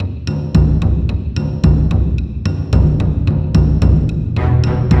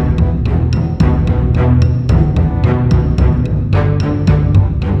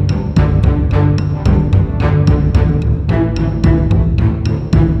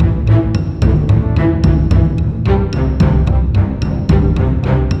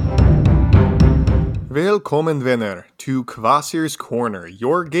Willkommen vänner to Kvasir's Corner,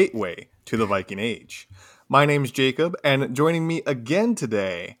 your gateway to the Viking Age. My name's Jacob, and joining me again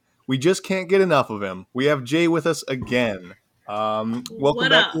today, we just can't get enough of him. We have Jay with us again. Welcome What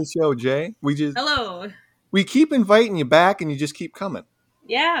back up? to the show, Jay. Hello. We keep inviting you back, and you just keep coming.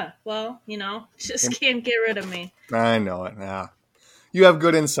 Yeah, well, just can't get rid of me. I know it. Nah. You have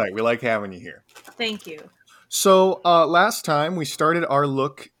good insight. We like having you here. Thank you. So last time we started our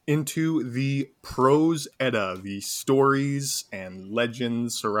look into the Prose Edda, the stories and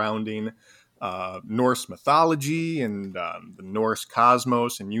legends surrounding Norse mythology and the Norse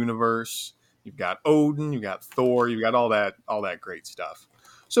cosmos and universe. You've got Odin, you've got Thor, you've got all that great stuff.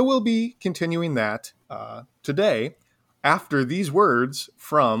 So we'll be continuing that today after these words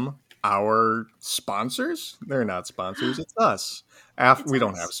from our sponsors. They're not sponsors, it's us. We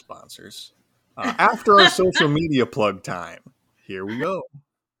don't have sponsors. After our social media plug time, here we go.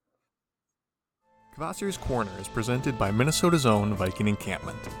 Kvasir's Corner is presented by Minnesota's own Viking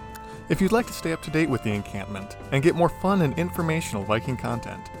Encampment. If you'd like to stay up to date with the encampment and get more fun and informational Viking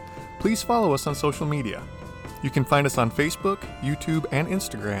content, please follow us on social media. You can find us on Facebook, YouTube, and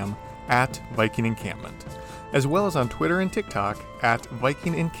Instagram at Viking Encampment, as well as on Twitter and TikTok at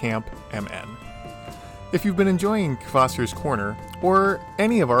Viking Encamp MN. If you've been enjoying Kvasir's Corner, or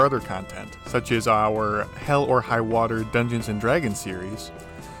any of our other content, such as our Hell or High Water Dungeons & Dragons series,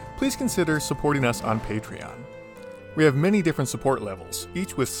 please consider supporting us on Patreon. We have many different support levels,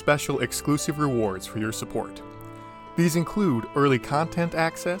 each with special exclusive rewards for your support. These include early content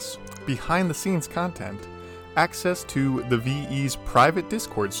access, behind-the-scenes content, access to the VE's private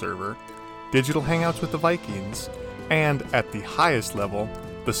Discord server, digital hangouts with the Vikings, and, at the highest level,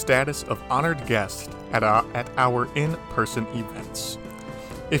 the status of honored guest at our in-person events.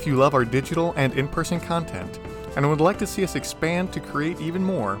 If you love our digital and in-person content and would like to see us expand to create even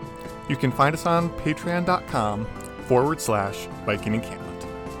more, you can find us on patreon.com/Viking Encampment.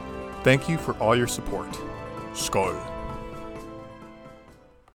 Thank you for all your support. Skål.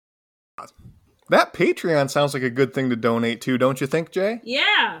 That Patreon sounds like a good thing to donate to, don't you think, Jay?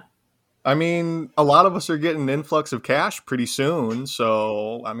 Yeah. I mean, a lot of us are getting an influx of cash pretty soon,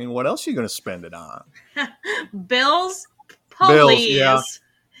 so, I mean, what else are you going to spend it on? Bills? Please. Bills,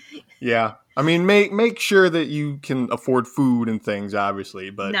 yeah. I mean, make sure that you can afford food and things, obviously,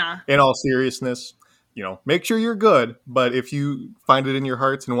 but in all seriousness, make sure you're good, but if you find it in your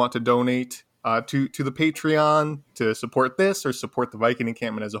hearts and want to donate to the Patreon to support this or support the Viking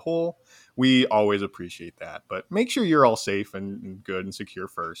Encampment as a whole, we always appreciate that, but make sure you're all safe and good and secure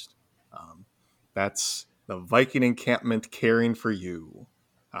first. That's the Viking Encampment caring for you.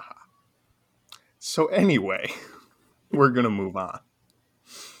 Haha. So anyway, we're going to move on.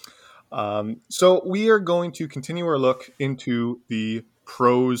 So we are going to continue our look into the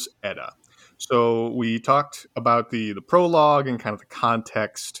Prose Edda. So we talked about the prologue and kind of the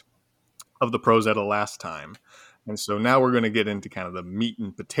context of the Prose Edda last time. And so now we're going to get into kind of the meat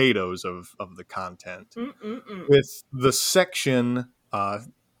and potatoes of the content with the section of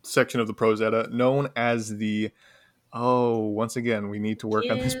the Prose Edda known as the once again we need to work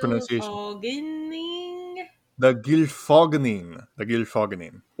on this pronunciation. The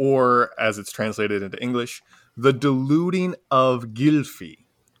Gylfaginning, or as it's translated into English, the deluding of Gylfi.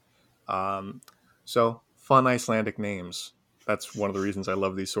 So fun Icelandic names. That's one of the reasons I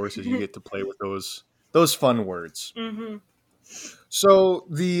love these sources. You get to play with those fun words. Mm-hmm. So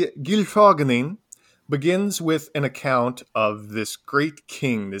the Gylfaginning begins with an account of this great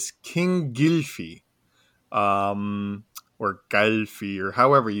king, this King Gylfi, or Gylfi, or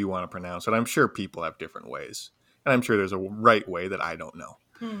however you want to pronounce it. I'm sure people have different ways, and I'm sure there's a right way that I don't know.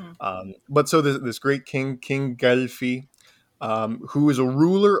 But so this great king, King Gylfi, who is a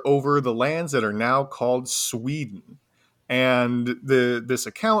ruler over the lands that are now called Sweden. And this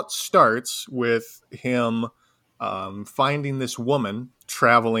account starts with him finding this woman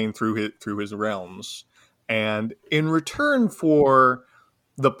traveling through his realms, and in return for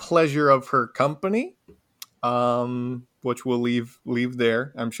the pleasure of her company, which we'll leave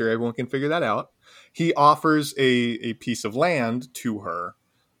there. I'm sure everyone can figure that out. He offers a piece of land to her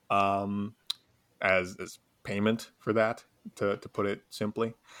as payment for that, to put it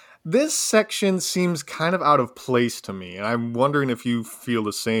simply. This section seems kind of out of place to me, and I'm wondering if you feel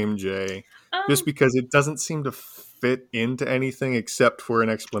the same, Jay, just because it doesn't seem to fit into anything except for an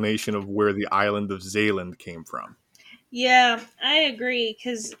explanation of where the island of Zealand came from. Yeah, I agree,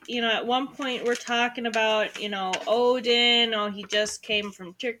 because, at one point we're talking about, Odin, he just came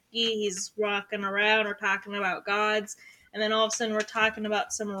from Turkey, he's walking around, we're talking about gods, and then all of a sudden we're talking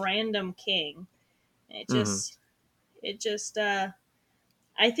about some random king.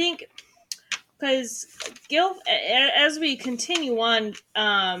 I think because as we continue on,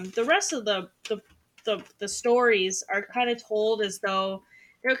 the rest of the stories are kind of told as though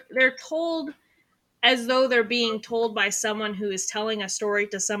they're told as though they're being told by someone who is telling a story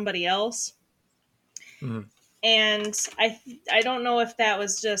to somebody else. Mhm. And I don't know if that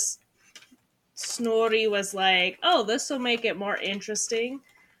was just Snorri was like, oh, this will make it more interesting.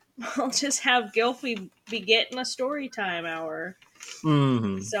 I'll just have Gylfi be getting a story time hour.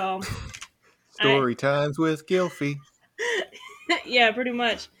 Mm-hmm. So Story times with Gylfi. yeah, pretty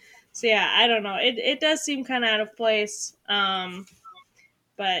much. So yeah, I don't know. It does seem kind of out of place.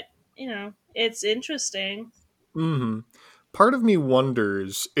 But it's interesting. Mm-hmm. Part of me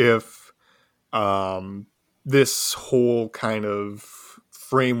wonders if um, this whole kind of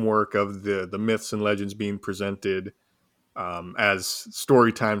framework of the myths and legends being presented as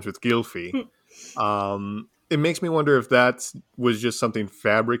story times with Gylfi, it makes me wonder if that was just something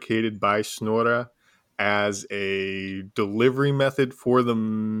fabricated by Snorra as a delivery method for the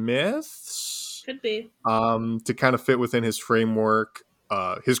myths, Could be. to kind of fit within his framework,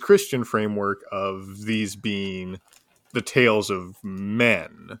 his Christian framework of these being the tales of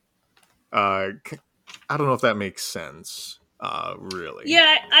men. I don't know if that makes sense. Really.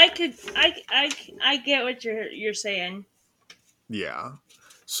 Yeah, I could. I get what you're saying. Yeah.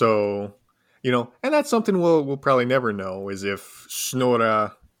 So, and that's something we'll probably never know is if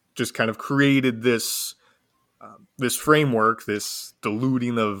Snorra just kind of created this framework, this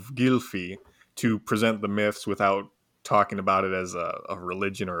diluting of Gylfi to present the myths without talking about it as a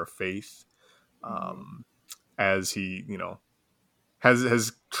religion or a faith, Mm-hmm. um, as he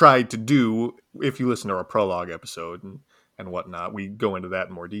has tried to do. If you listen to our prologue episode and whatnot, we go into that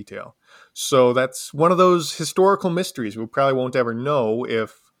in more detail. So that's one of those historical mysteries we probably won't ever know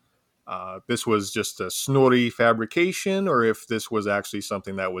if this was just a Snorri fabrication or if this was actually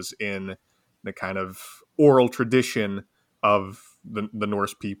something that was in the kind of oral tradition of the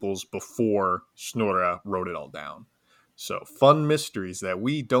Norse peoples before Snorra wrote it all down. So fun mysteries that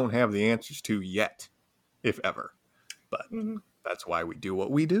we don't have the answers to yet, if ever. But Mm-hmm. that's why we do what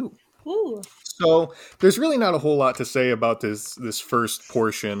we do. Ooh. So there's really not a whole lot to say about this first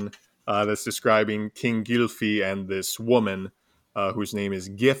portion that's describing King Gylfi and this woman whose name is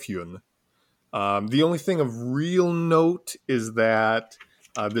Gefjun. The only thing of real note is that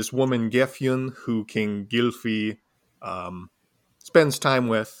this woman Gefjun, who King Gylfi um, spends time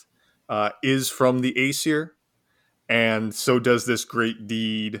with, is from the Aesir, and so does this great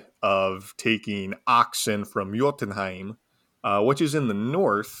deed of taking oxen from Jotunheim, which is in the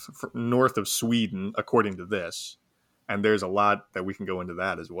north of Sweden, according to this. And there's a lot that we can go into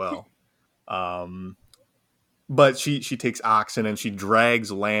that as well. Um, but she takes oxen and she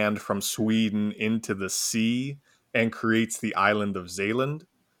drags land from Sweden into the sea and creates the island of Zealand,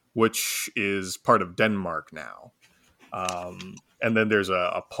 which is part of Denmark now. And then there's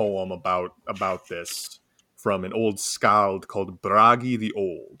a poem about this from an old skald called Bragi the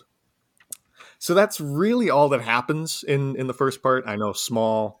Old. So that's really all that happens in the first part. I know,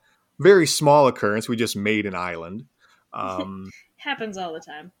 very small occurrence. We just made an island. Um, Happens all the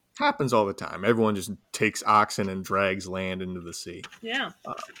time. happens all the time. Everyone just takes oxen and drags land into the sea. Yeah.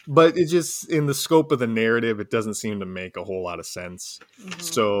 But it just, in the scope of the narrative, it doesn't seem to make a whole lot of sense. Mm-hmm.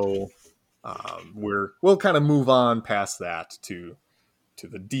 So we'll kind of move on past that to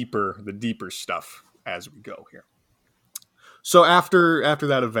the deeper stuff as we go here. So after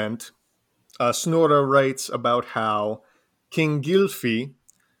that event, Snorra writes about how King Gylfi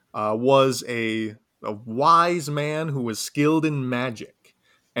was a wise man who was skilled in magic,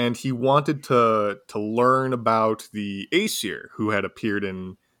 and he wanted to learn about the Aesir who had appeared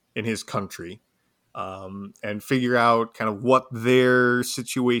in his country, and figure out kind of what their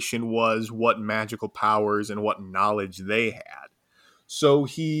situation was, what magical powers and what knowledge they had. So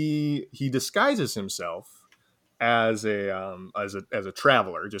he disguises himself as a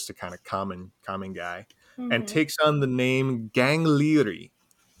traveler, just a kind of common guy, and Mm-hmm. takes on the name Gangliri.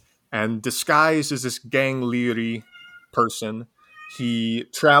 And disguised as this Gangliri person, he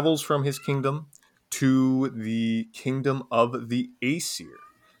travels from his kingdom to the kingdom of the Aesir,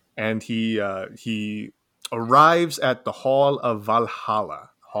 and he arrives at the Hall of Valhalla,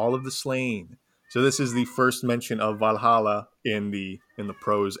 Hall of the Slain. So this is the first mention of Valhalla in the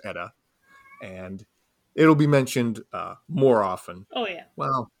Prose Edda, and it'll be mentioned more often. Oh yeah.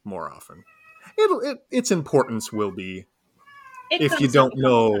 Well, more often. Its importance will be, It if you comes up don't a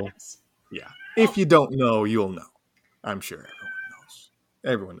couple know. times. Yeah, if you don't know, you'll know. I'm sure everyone knows.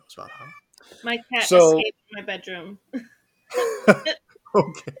 Everyone knows Valhalla. My cat So escaped my bedroom.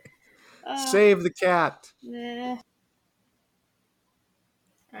 okay, Uh, save the cat. nah.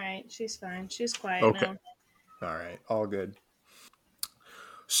 All right. right. She's fine. She's quiet Okay. now. All right. All good.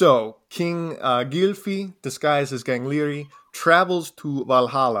 So, King Gylfi, disguised as Gangleri, travels to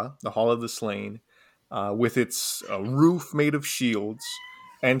Valhalla, the Hall of the Slain, with its roof made of shields,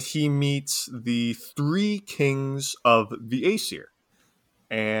 and he meets the three kings of the Aesir.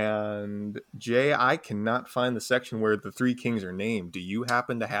 And Jay, I cannot find the section where the three kings are named. Do you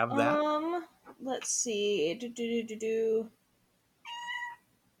happen to have that? Let's see.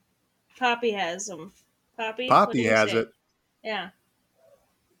 Poppy has them. Poppy, what do Poppy you has it. say? Yeah.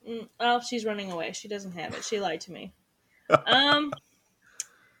 Oh, she's running away. She doesn't have it. She lied to me. Um,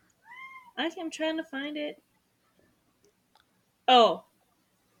 I'm trying to find it. Oh,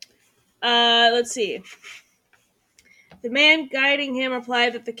 let's see. The man guiding him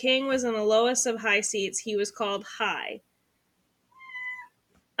replied that the king was in the lowest of high seats. He was called High.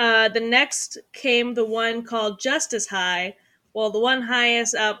 The next came the one called just as high, while the one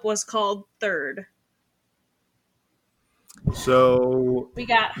highest up was called Third. So, We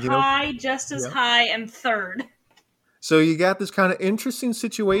got you know, High, just as yeah. high, and Third. So you got this kind of interesting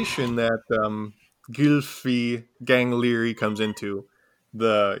situation that Gylfi Gangleri comes into.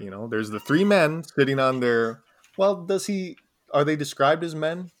 There's the three men sitting on their. Well, are they described as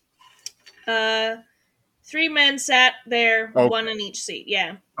men? Uh, Three men sat there, Okay, one in each seat.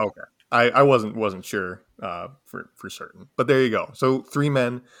 Yeah. okay. I wasn't sure for certain, but there you go. So three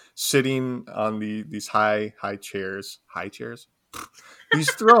men sitting on these high chairs,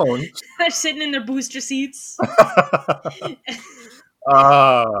 these thrones. They're sitting in their booster seats.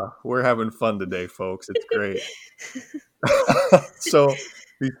 We're having fun today, folks. It's great. So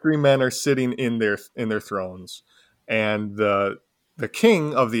these three men are sitting in their thrones, and the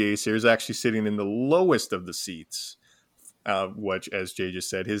king of the Aesir is actually sitting in the lowest of the seats, which, as Jay just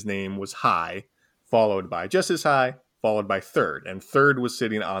said, his name was High, followed by just as High, followed by Third, and Third was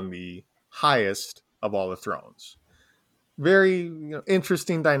sitting on the highest of all the thrones. Very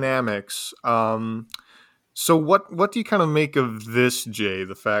interesting dynamics. So what do you kind of make of this, Jay?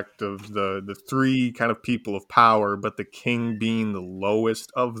 The fact of the three kind of people of power, but the king being the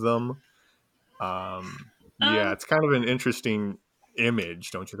lowest of them. Yeah, Um, it's kind of an interesting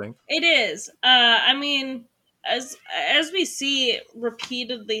image, don't you think? it is. I mean, as we see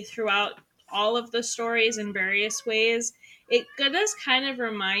repeatedly throughout all of the stories in various ways, it does kind of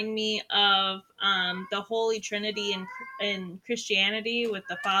remind me of the Holy Trinity in Christianity with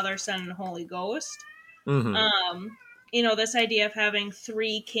the Father, Son, and Holy Ghost. Mm-hmm. Um, this idea of having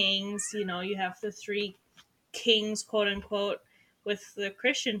three kings. You have the three kings, quote unquote, with the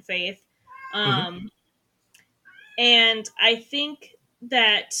Christian faith. Mm-hmm. Um, and I think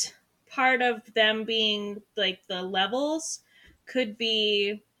that part of them being like the levels could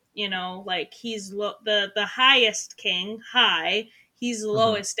be, like he's the highest king, High, he's Mm-hmm.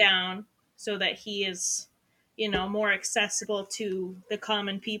 lowest down, so that he is, more accessible to the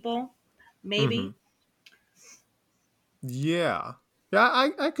common people, Mm-hmm. maybe. Yeah,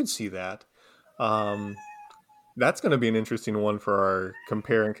 yeah, I could see that. Um, that's going to be an interesting one for our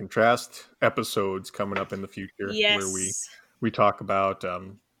compare and contrast episodes coming up in the future, where we Yes. we talk about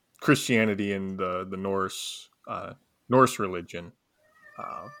Christianity and the Norse religion,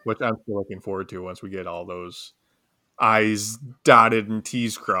 which I'm still looking forward to once we get all those I's dotted and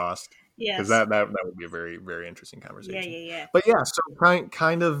T's crossed, because Yes. that would be a very very interesting Yeah, conversation. yeah, yeah. But yeah, so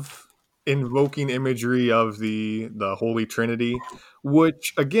kind of invoking imagery of the Holy Trinity,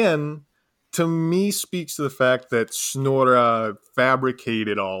 which again to me speaks to the fact that Snorra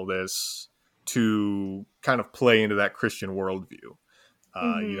fabricated all this to kind of play into that Christian worldview.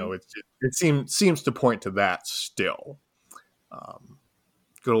 Mm-hmm. It seems to point to that still. Um,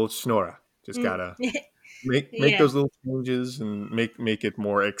 Good old Snorra just Mm. gotta make Yeah. those little changes and make it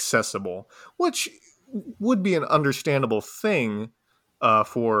more accessible, which would be an understandable thing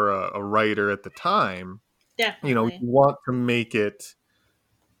for a writer at the time. You Definitely. want to make it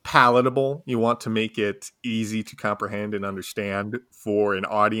palatable. You want to make it easy to comprehend and understand for an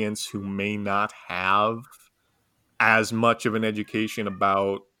audience who may not have as much of an education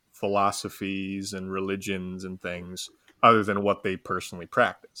about philosophies and religions and things other than what they personally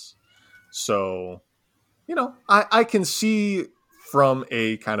practice. So I can see from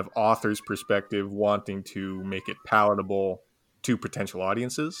a kind of author's perspective wanting to make it palatable to potential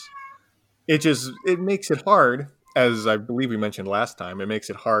audiences. It makes it hard, as I believe we mentioned last time. It makes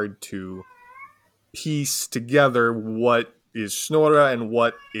it hard to piece together what is Snorra and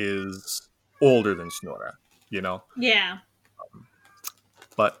what is older than Snorra. You know, Yeah.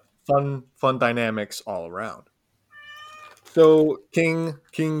 but fun dynamics all around. So King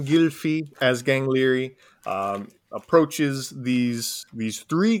Gylfi as Gangleri. approaches these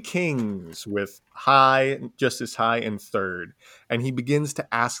three kings with High, Justice High, and Third, and he begins to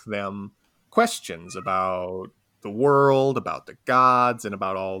ask them questions about the world, about the gods, and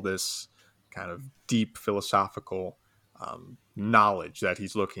about all this kind of deep philosophical knowledge that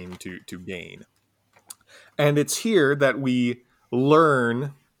he's looking to gain. And it's here that we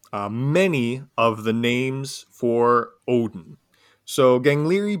learn many of the names for Odin. So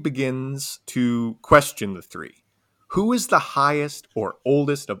Gangleri begins to question the three. Who is the highest or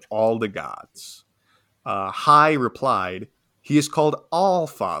oldest of all the gods? High replied, he is called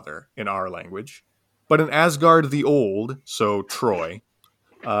Allfather in our language, but in Asgard the Old, so Troy,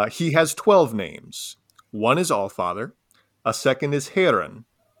 he has 12 names. One is Allfather, a second is Heron,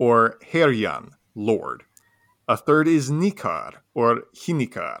 or Herjan, Lord. A third is Nikar, or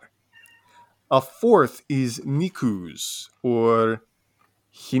Hinikar. A fourth is Nikus, or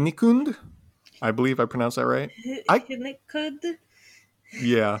Hinikund. I believe I pronounced that right. Hinnikund?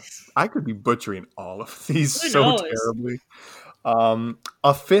 Yeah, I could be butchering all of these Who so knows? terribly.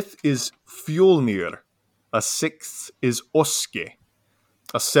 A fifth is Fjolnir. A sixth is Oske.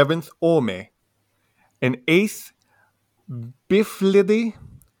 A seventh, Ome. An eighth, Biflidi,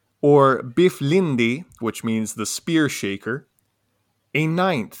 or Biflindi, which means the spear shaker. A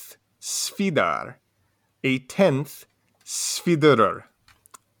ninth, Svidar. A 10th, Svidurar.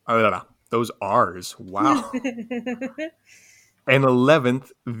 Those R's, wow. An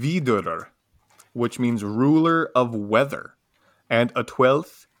 11th, Vidurar, which means ruler of weather. And a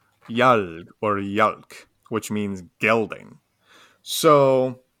 12th, Yalg, or Yalk, which means gelding.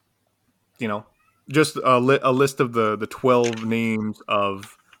 So, just a list of the 12 names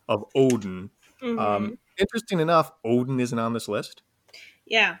of Odin. Mm-hmm. Interesting enough, Odin isn't on this list.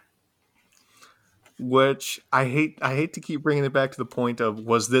 Yeah. Which I hate to keep bringing it back to the point of,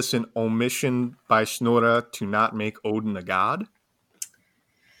 was this an omission by Snorri to not make Odin a god?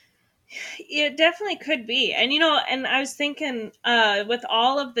 It definitely could be. And and I was thinking with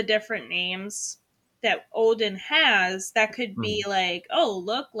all of the different names that Odin has, that could be like, oh,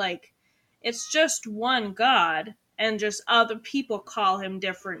 look, like it's just one god and just other people call him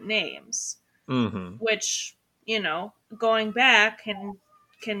different names. Mm-hmm. Which, going back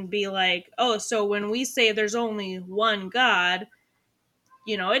can be like, oh, so when we say there's only one god,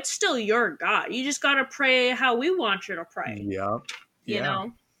 it's still your god. You just got to pray how we want you to pray. Yeah. Yeah,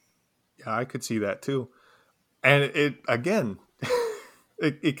 I could see that too. And it again,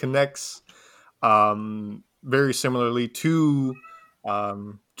 it connects very similarly to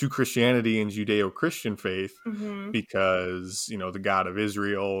Christianity and Judeo-Christian faith, because the God of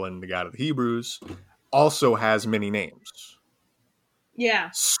Israel and the God of the Hebrews also has many names.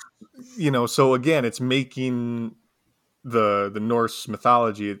 Yeah. So again, it's making the Norse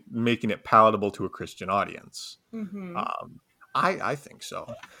mythology, making it palatable to a Christian audience. I think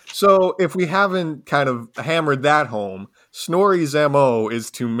so. So if we haven't kind of hammered that home, Snorri's MO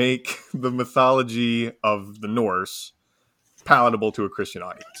is to make the mythology of the Norse palatable to a Christian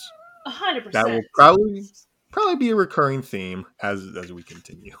audience. 100%. That will probably be a recurring theme as we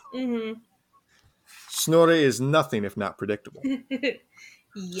continue. Snorri is nothing if not predictable.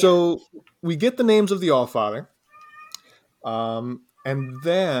 Yeah. So we get the names of the Allfather, and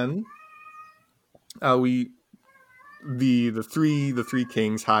then the three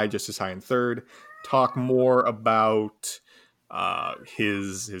kings, High, Justice High, and Third, talk more about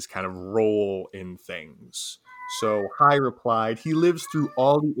his kind of role in things. So High replied, he lives through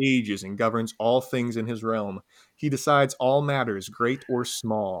all the ages and governs all things in his realm. He decides all matters, great or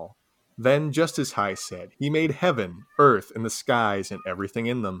small. Then Justice High said, he made heaven, earth, and the skies, and everything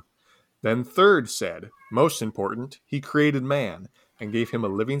in them. Then Third said, most important, he created man and gave him a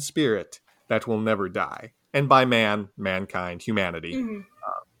living spirit that will never die. And by man, mankind, humanity.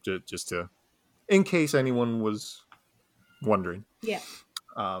 Just to, in case anyone was wondering. Yeah.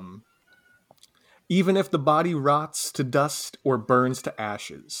 Even if the body rots to dust or burns to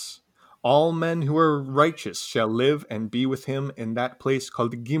ashes, all men who are righteous shall live and be with him in that place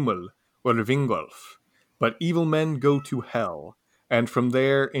called Gimel or Vingolf. But evil men go to hell, and from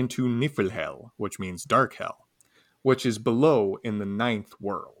there into Niflhel, which means dark hell, which is below in the 9th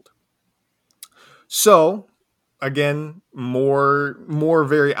world. So, again, more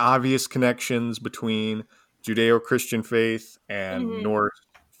very obvious connections between Judeo-Christian faith and Norse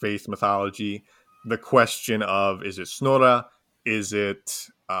faith mythology. The question of, is it Snorri? Is it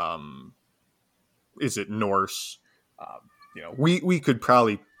Norse? We could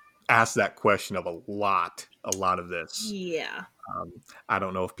probably ask that question of a lot of this. Yeah. I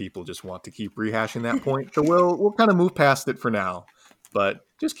don't know if people just want to keep rehashing that point, so we'll kind of move past it for now. But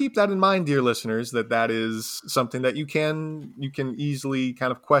just keep that in mind, dear listeners, that is something that you can easily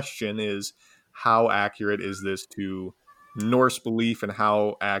kind of question: is how accurate is this to Norse belief, and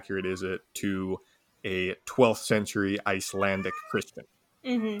how accurate is it to a 12th century Icelandic Christian?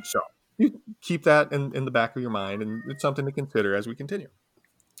 Mm-hmm. So you keep that in the back of your mind, and it's something to consider as we continue.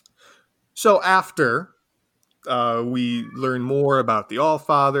 So after we learn more about the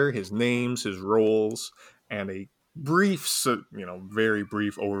Allfather, his names, his roles, and a brief, very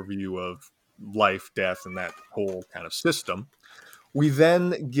brief overview of life, death, and that whole kind of system. We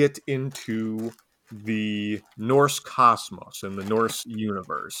then get into the Norse cosmos and the Norse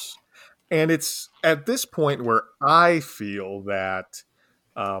universe. And it's at this point where I feel that,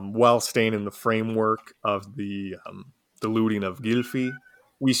 while staying in the framework of the looting of Gylfi,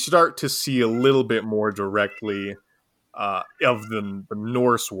 we start to see a little bit more directly of the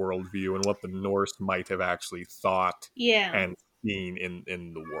Norse worldview and what the Norse might have actually thought Yeah. and seen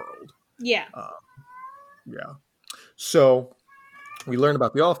in the world. Yeah. Yeah. So we learn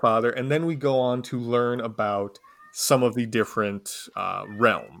about the Allfather, and then we go on to learn about some of the different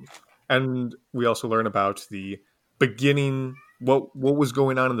realms, and we also learn about the beginning, what was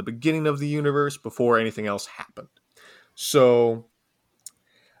going on in the beginning of the universe before anything else happened. So,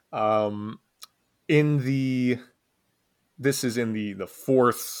 um, in the this is in the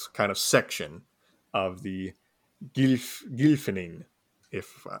fourth kind of section of the Gylfanin,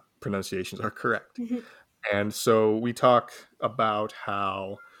 if pronunciations are correct. Mm-hmm. And so we talk about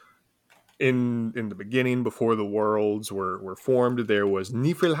how in the beginning, before the worlds were formed, there was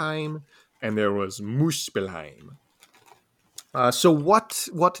Niflheim and there was Muspelheim. So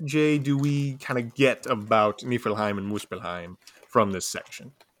what Jay do we kind of get about Niflheim and Muspelheim from this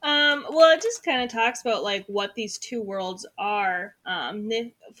section? Well, it just kind of talks about like what these two worlds are.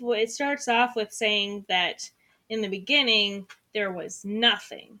 It starts off with saying that in the beginning there was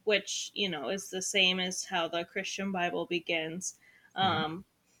nothing, which is the same as how the Christian Bible begins. Um,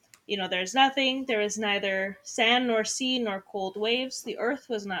 there's nothing. There is neither sand nor sea nor cold waves. The earth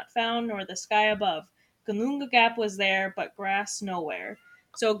was not found, nor the sky above. Gununga Gap was there, but grass nowhere.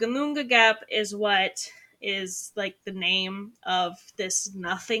 So Gununga Gap is what is like the name of this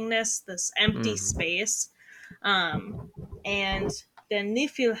nothingness, this empty space. And then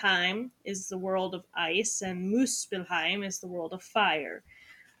Niflheim is the world of ice, and Muspelheim is the world of fire.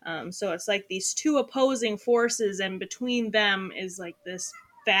 So it's like these two opposing forces, and between them is like this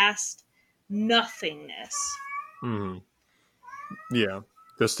vast nothingness. Mm-hmm. Yeah,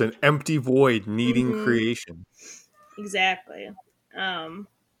 just an empty void needing Mm-hmm. creation. Exactly.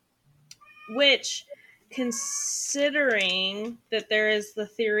 Which, considering that there is the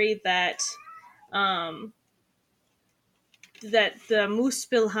theory that that the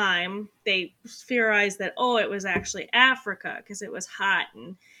Muspelheim, they theorized that it was actually Africa because it was hot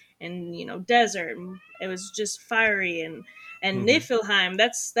and desert, and it was just fiery, and Niflheim,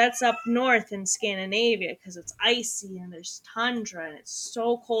 that's up north in Scandinavia because it's icy and there's tundra and it's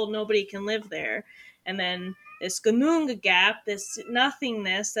so cold nobody can live there. And then this Gununga Gap, this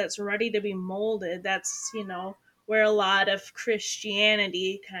nothingness that's ready to be molded, that's where a lot of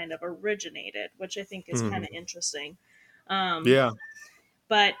Christianity kind of originated, which I think is kind of interesting. Yeah.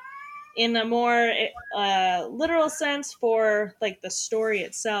 But in a more literal sense, for like the story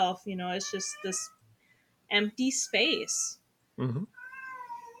itself, it's just this empty space. Mm-hmm.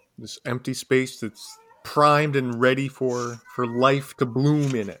 This empty space that's primed and ready for life to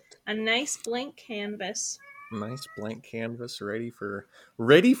bloom in it. A nice blank canvas. Nice blank canvas, ready for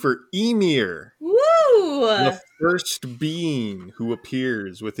Ymir, Woo! the first being who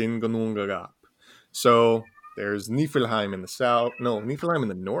appears within Gununga Gap. So there's Niflheim in the south. No, Niflheim in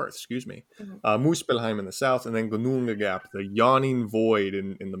the north. Excuse me. Muspelheim in the south, and then Gununga Gap, the yawning void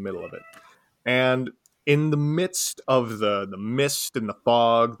in the middle of it. And in the midst of the mist and the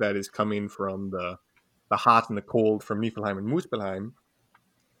fog that is coming from the hot and the cold from Niflheim and Muspelheim,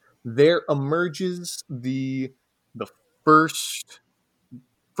 there emerges the first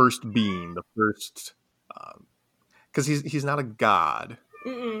being, the first, because he's not a god.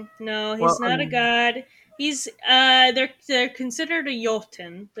 No, he's Well, not a god. He's they're considered a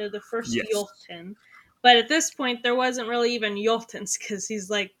Jotun. They're the first yes. Jotun. But at this point, there wasn't really even Jotuns because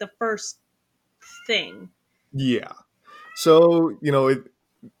he's like the first thing. Yeah. So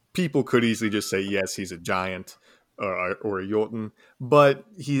people could easily just say yes, he's a giant or a Jotun, but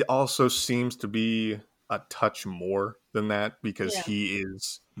he also seems to be a touch more than that because he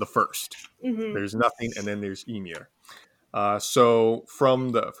is the first. There's nothing, and then there's Ymir. So from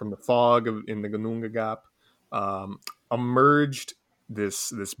the fog in the Gununga Gap, emerged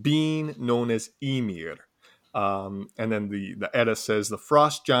this being known as Ymir, And then the Edda says the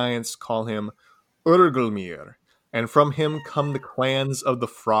frost giants call him Urgelmir, and from him come the clans of the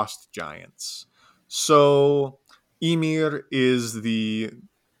frost giants. So Ymir is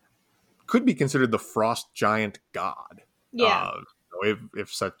could be considered the frost giant god. Yeah.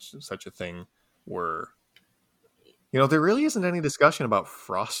 If such a thing were, there really isn't any discussion about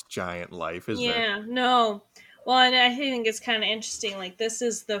frost giant life, is there? Yeah, no. Well, and I think it's kind of interesting. Like this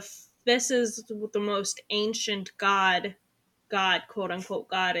is the most ancient god, quote unquote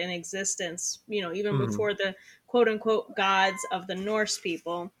god in existence. Even Mhm. before the quote unquote gods of the Norse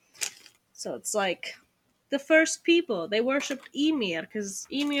people. So it's like the first people they worshipped Ymir because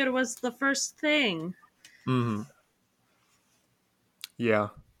Ymir was the first thing. Mhm. Yeah.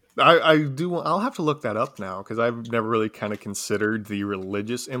 I do. I'll have to look that up now because I've never really kind of considered the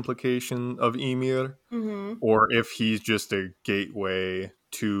religious implication of Ymir, Mm-hmm. or if he's just a gateway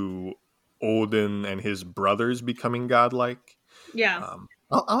to Odin and his brothers becoming godlike. Yeah.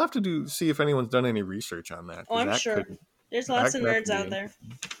 I'll have to see if anyone's done any research on that Oh, because I'm that could sure. There's lots of that nerds could be out there.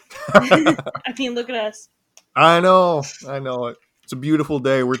 interesting. I mean, look at us. I know it. It's a beautiful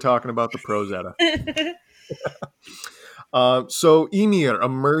day. We're talking about the Prozetta. So Ymir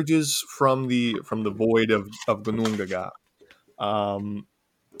emerges from the void of Gunungaga. And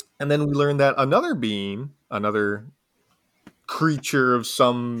then we learn that another creature of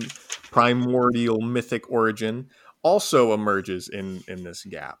some primordial mythic origin, also emerges in this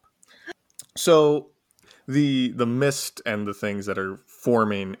gap. So the mist and the things that are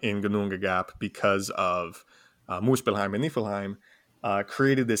forming in Gununga Gap because of Muspelheim and Niflheim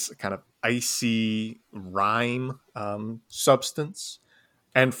created this kind of icy rime substance.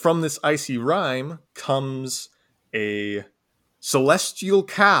 And from this icy rime comes a celestial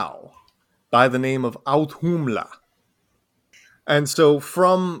cow by the name of Authumla. And so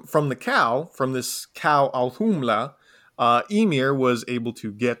from this cow Authumla, Ymir was able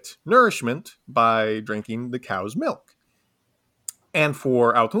to get nourishment by drinking the cow's milk. And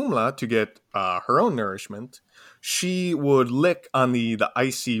for Authumla to get her own nourishment, she would lick on the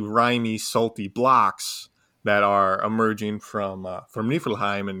icy, rimey, salty blocks that are emerging from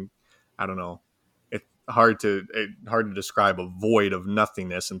Niflheim, and I don't know, it's hard to describe a void of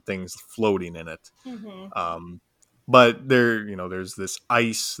nothingness and things floating in it. Mm-hmm. But there's this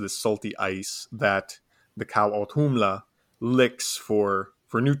ice, this salty ice that the cow Authumla licks for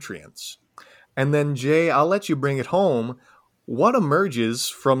nutrients. And then Jay, I'll let you bring it home. What emerges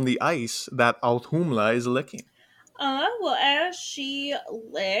from the ice that Authumla is licking? Well, as she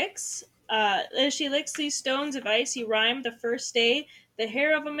licks these stones of icy rime the first day, the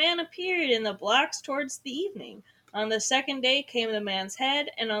hair of a man appeared in the blocks towards the evening. On the second day came the man's head,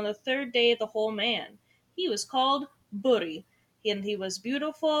 and on the third day the whole man. He was called Buri, and he was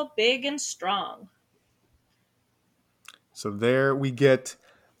beautiful, big, and strong. So there we get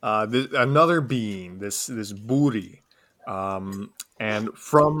another being, this Buri, and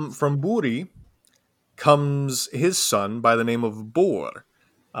from Buri comes his son by the name of Bor,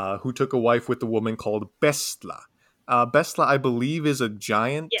 who took a wife with a woman called Bestla. Bestla, I believe, is a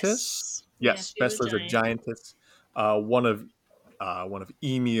giantess. Yes. Yeah, Yes, she was Bestla is a giant. giantess. One of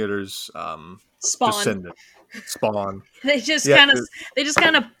Ymir's Spawn. descendants, spawn. They just Yeah,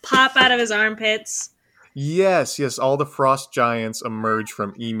 kind of pop out of his armpits. yes. All the frost giants emerge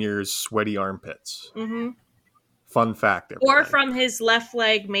from Ymir's sweaty armpits. Mm-hmm. Fun fact, Or everybody. from his left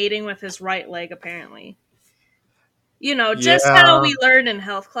leg mating with his right leg, apparently. Just how Yeah, we learned in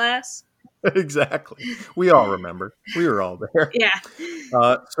health class. exactly. We all remember. We were all there. Yeah.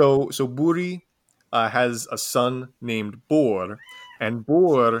 So Buri has a son named Bor, and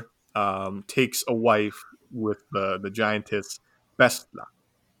Bor takes a wife with the giantess Bestla.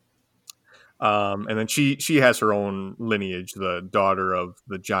 And then she has her own lineage, the daughter of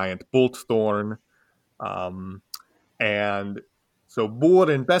the giant Boltthorn. And so Bor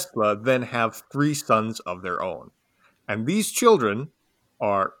and Bestla then have 3 sons of their own. And these children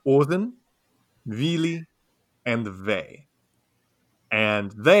are Odin, Vili, and Ve.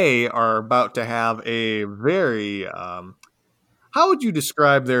 And they are about to have a very how would you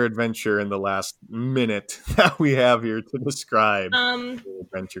describe their adventure in the last minute that we have here to describe the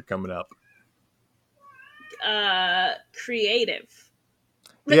adventure coming up? Creative.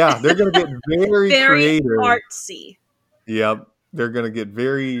 Yeah, they're going to get very Very creative. artsy. Yep, they're going to get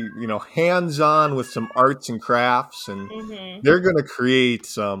very, hands-on with some arts and crafts, and Mm-hmm. they're going to create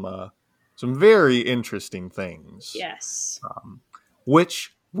some very interesting things. Yes.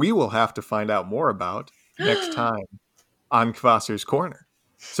 Which we will have to find out more about next time on Kvasir's Corner.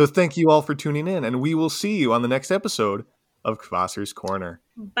 So thank you all for tuning in, and we will see you on the next episode of Kvasir's Corner.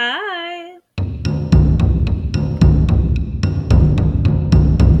 Bye.